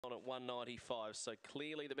on at 195, so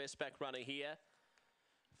clearly the best back runner here.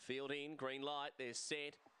 Field in, green light, they're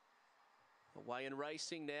set. Away and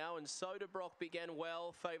racing now, and Soda Brock began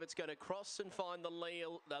well. Favourite's going to cross and find the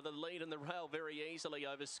lead and the rail very easily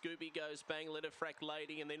over Scooby Goes Bang, Letterfrack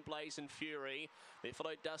Lady, and then Blazing Fury. They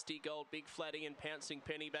followed Dusty Gold, Big Flatty, and Pouncing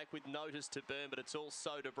Penny back with Notice to Burn, but it's all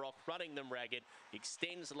Soda Brock running them ragged.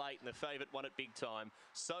 Extends late, and the favourite won it big time.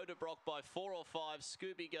 Soda Brock by 4 or 5.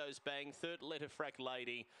 Scooby Goes Bang, third Letterfrack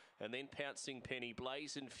Lady, and then Pouncing Penny,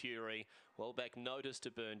 Blazing Fury. Well back, Notice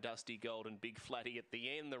to Burn, Dusty Gold, and Big Flatty at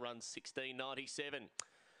the end. The run 16.97.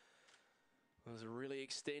 Was really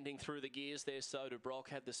extending through the gears there. Soda Brock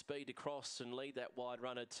had the speed to cross and lead that wide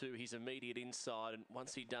runner to his immediate inside. And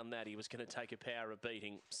once he'd done that, he was going to take a power of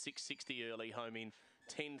beating. 6.60 early, home in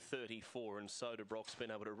 10.34. And Soda Brock's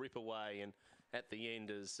been able to rip away. And at the end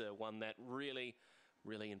has won that really,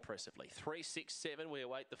 really impressively. 3.67. We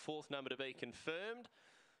await the fourth number to be confirmed.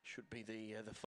 Should be the